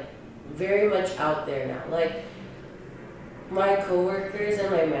being, like, very much out there now. Like, my coworkers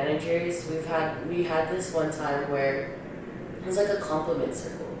and my managers, we had this one time where it was like a compliment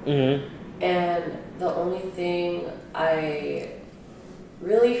circle. Mm-hmm. And the only thing I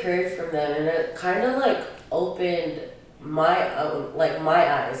really heard from them, and it kind of like opened my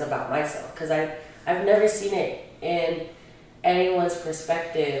eyes about myself, because I've never seen it in anyone's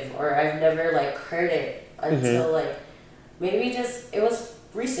perspective, or I've never like heard it until like maybe just it was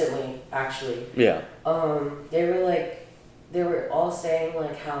recently actually. Yeah. They were all saying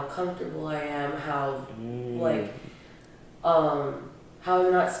like how comfortable I am, how like how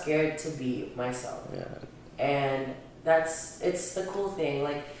I'm not scared to be myself. Yeah. And it's the cool thing,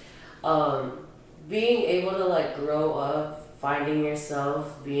 like being able to like grow up, finding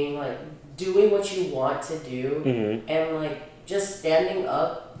yourself, being like doing what you want to do, and like just standing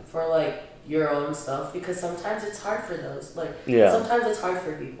up for like your own stuff, because sometimes it's hard for those, like sometimes it's hard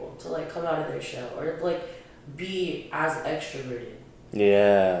for people to like come out of their shell or like be as extroverted.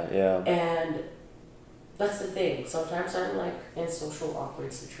 Yeah. And that's the thing. Sometimes I'm like in social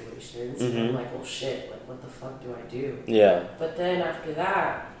awkward situations and I'm like, oh shit, like what the fuck do I do? Yeah. But then after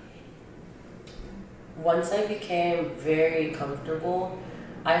that, once I became very comfortable,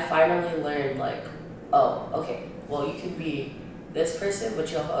 I finally learned like, oh, okay, well you can be this person,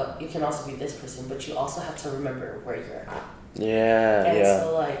 but you can also be this person, but you also have to remember where you're at. And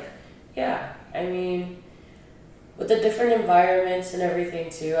so like, yeah, I mean, with the different environments and everything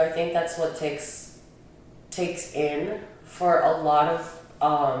too, I think that's what takes in for a lot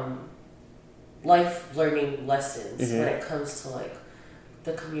of life learning lessons when it comes to like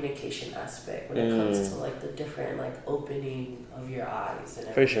the communication aspect, when it comes to like the different like opening of your eyes and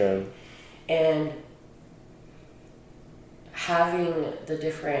everything. For sure. And having the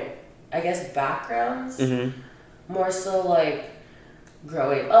different, I guess, backgrounds, more so like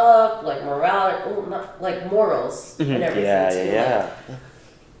growing up, like morals and everything too.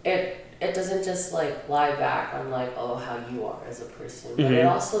 Like, it doesn't just like lie back on like, oh, how you are as a person, but it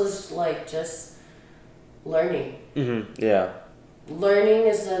also is like just learning. Yeah. Learning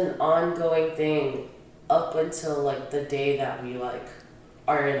is an ongoing thing up until like the day that we like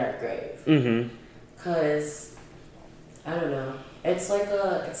are in our grave. Cause I don't know. It's like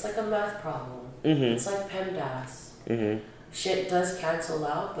a math problem. It's like PEMDAS. Shit does cancel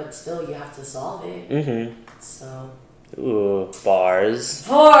out, but still you have to solve it. So. Ooh, bars.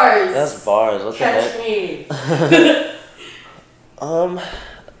 Bars. That's bars. What Catch the me. heck?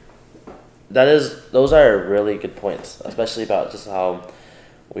 Those are really good points, especially about just how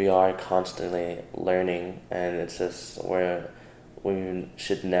we are constantly learning, and it's just we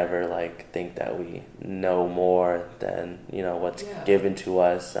should never like think that we know more than what's given to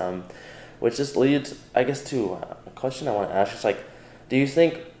us. Which just leads, I guess, to a question I want to ask. Is like, do you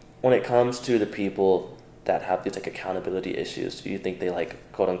think when it comes to the people that have these like accountability issues, do you think they like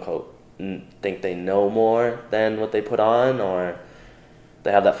quote unquote think they know more than what they put on, or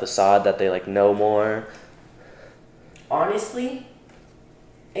they have that facade that they like know more? Honestly,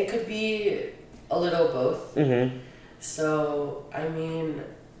 it could be a little both. So, I mean,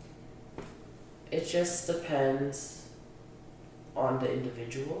 it just depends on the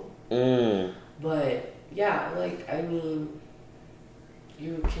individual. But, yeah, like, I mean,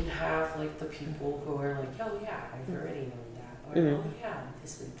 you can have, like, the people who are like, oh, yeah, I've already known that. Or, oh, yeah,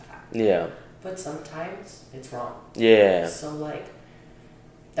 this and that. Yeah. But sometimes it's wrong. Yeah. So, like,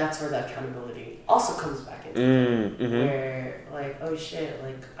 that's where the accountability also comes back into where, like, oh, shit,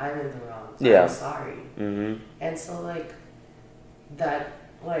 like, I'm in the wrong. I'm sorry. And so, like, that,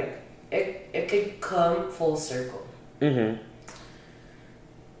 like, it could come full circle.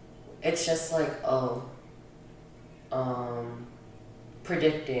 It's just like,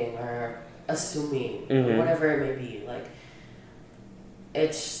 predicting or assuming or whatever it may be. Like,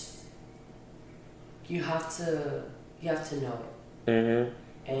 it's you have to know it.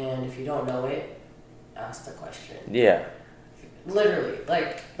 And if you don't know it, ask the question. Yeah. Literally,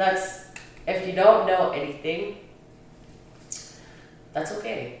 like, that's if you don't know anything, that's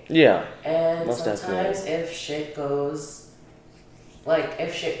okay. Yeah. And most sometimes definitely. if shit goes, like,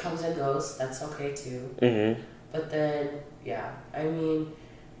 if shit comes and goes, that's okay too. But then, yeah, I mean,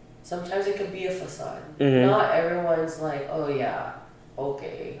 sometimes it could be a facade. Not everyone's like, oh yeah,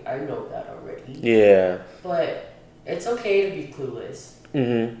 okay, I know that already. Yeah. But it's okay to be clueless.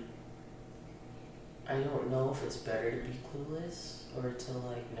 I don't know if it's better to be clueless or to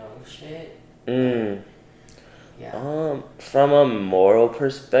like know shit. Yeah. From a moral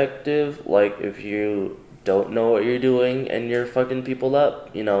perspective, like if you don't know what you're doing and you're fucking people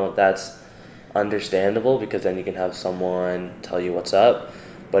up, that's understandable because then you can have someone tell you what's up.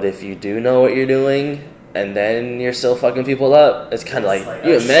 But if you do know what you're doing and then you're still fucking people up, it's kind of like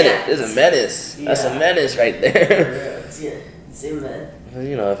you're a menace. It's a menace. Yeah. That's a menace right there. It's in there.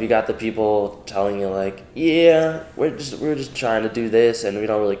 If you got the people telling you like, yeah, we're just trying to do this and we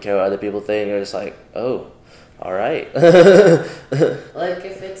don't really care what other people think, you're just like, oh, all right. Like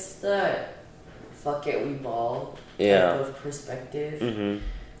if it's the fuck it, we ball type of perspective.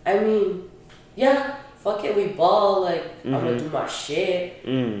 I mean, yeah, fuck it, we ball. Like I'm gonna do my shit,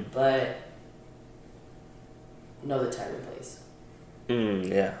 but know the time and place.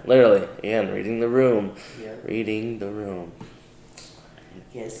 Yeah, literally. Again, reading the room. Yeah. Reading the room.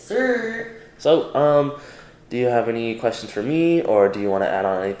 Yes, sir. So, do you have any questions for me, or do you want to add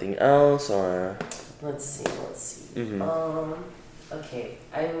on anything else, or? Let's see. Okay.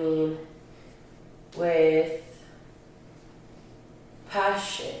 I mean, with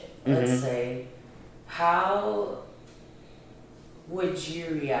passion, let's say, how would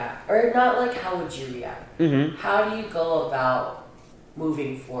you react? Or not like how would you react? How do you go about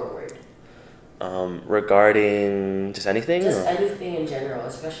moving forward? Regarding just anything? Just anything in general,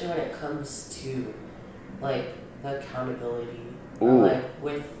 especially when it comes to, like, the accountability. Or, like,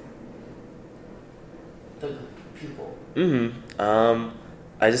 with the people. I'm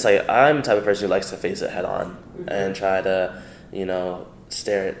the type of person who likes to face it head on and try to,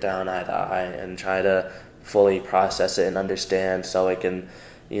 stare it down eye to eye and try to fully process it and understand so I can,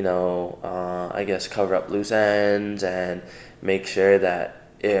 I guess cover up loose ends and make sure that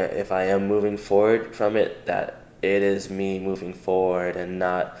if I am moving forward from it, that it is me moving forward and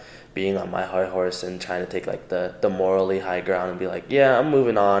not being on my high horse and trying to take like the morally high ground and be like, yeah, I'm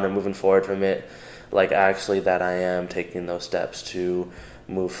moving on and moving forward from it. Like actually that I am taking those steps to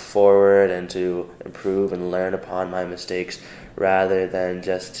move forward and to improve and learn upon my mistakes rather than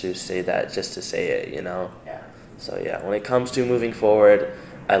just to say that just to say it, Yeah. So yeah, when it comes to moving forward,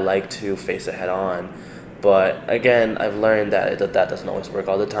 I like to face it head on. But again, I've learned that that doesn't always work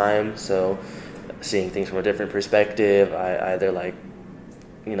all the time. So seeing things from a different perspective, I either like,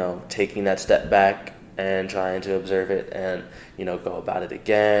 taking that step back and trying to observe it and, go about it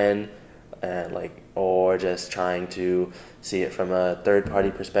again, and or just trying to see it from a third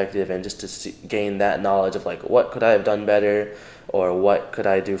party perspective, and just to gain that knowledge of what could I have done better, or what could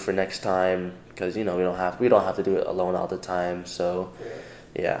I do for next time, because we don't have to do it alone all the time. So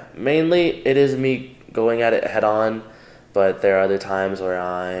yeah, mainly it is me going at it head on, but there are other times where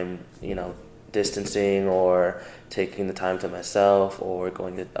I'm distancing or taking the time to myself, or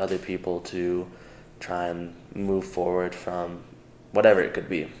going to other people to try and move forward from whatever it could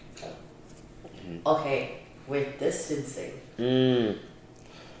be. Okay, with distancing, do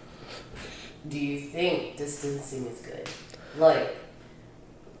you think distancing is good?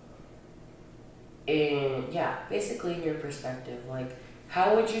 Basically in your perspective,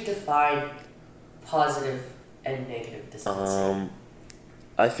 how would you define positive and negative distancing?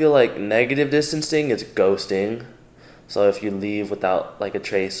 I feel like negative distancing is ghosting. So if you leave without a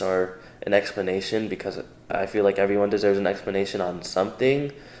trace or an explanation, because I feel like everyone deserves an explanation on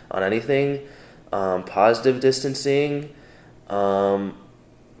something, on anything. Positive distancing,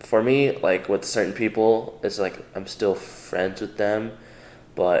 for me, with certain people, it's I'm still friends with them,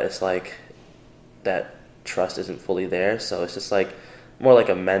 but it's that trust isn't fully there. So it's just more like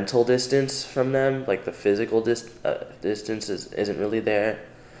a mental distance from them. The physical distance isn't really there.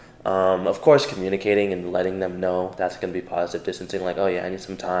 Of course, communicating and letting them know, that's going to be positive distancing. Oh yeah, I need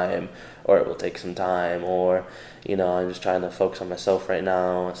some time, or it will take some time, or I'm just trying to focus on myself right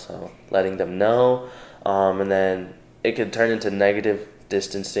now. So letting them know, and then it could turn into negative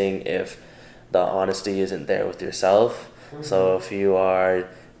distancing if the honesty isn't there with yourself. Mm-hmm. So if you are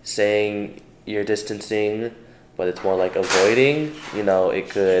saying you're distancing, but it's more avoiding, it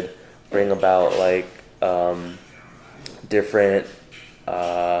could bring about different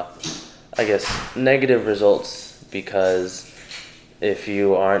negative results, because if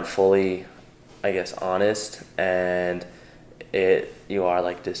you aren't fully honest, and you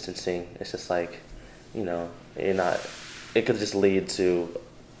are distancing, it's just you're not, it could just lead to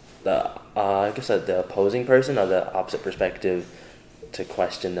the opposing person, or the opposite perspective, to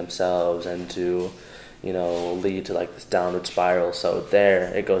question themselves, and to lead to this downward spiral. So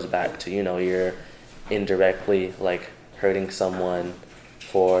there it goes back to you're indirectly hurting someone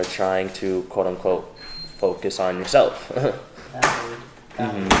for trying to quote unquote focus on yourself.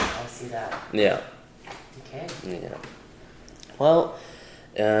 I see that. Yeah. Okay. Yeah. Well,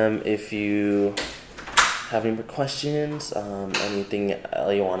 if you have any more questions, anything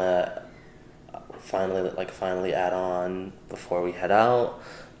you wanna finally add on before we head out,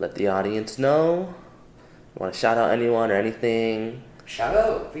 let the audience know. You wanna shout out anyone or anything? Shout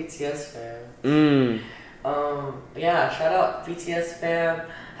out BTS fam. Shout out BTS fam.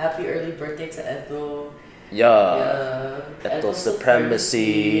 Happy early birthday to Ethel. Yeah. Ethel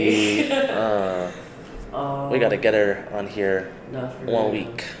supremacy. We gotta get her on here one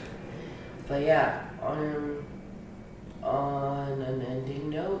week. But yeah, on an ending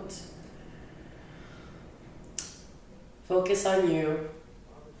note, focus on you.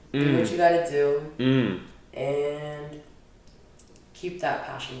 Do what you gotta do. And keep that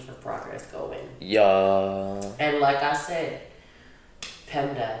passion for progress going. Yeah. And like I said,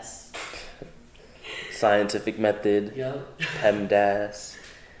 PEMDAS. Scientific method. Yup. PEMDAS.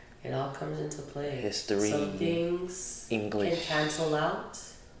 It all comes into play. History. Some things English can cancel out,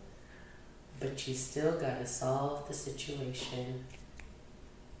 but you still gotta solve the situation.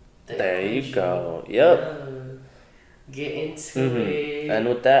 There you go. Yep. Yeah. Get into it. And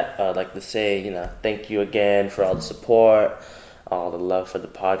with that, I'd like to say, thank you again for all the support, all the love for the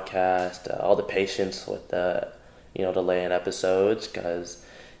podcast, all the patience with the, delay in episodes, because,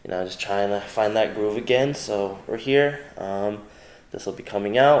 just trying to find that groove again. So we're here. This will be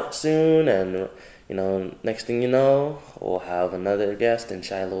coming out soon, and, next thing you know, we'll have another guest, and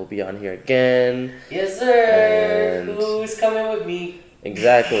Shilo will be on here again. Yes, sir. And who's coming with me?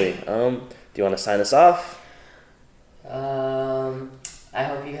 Exactly. Do you want to sign us off? I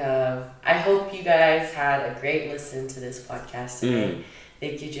hope you guys had a great listen to this podcast today.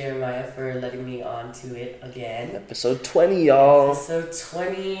 Thank you, Jeremiah, for letting me on to it again. Episode 20, y'all. Episode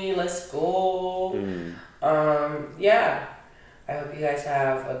 20, let's go. I hope you guys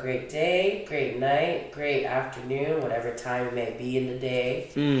have a great day, great night, great afternoon, whatever time it may be in the day.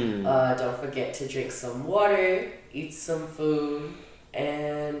 Don't forget to drink some water, eat some food,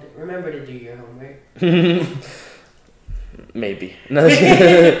 and remember to do your homework. Maybe.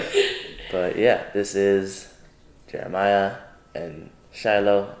 But yeah, this is Jeremiah and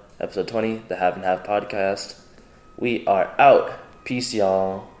Shilo, episode 20, the Have and Have podcast. We are out. Peace,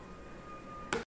 y'all.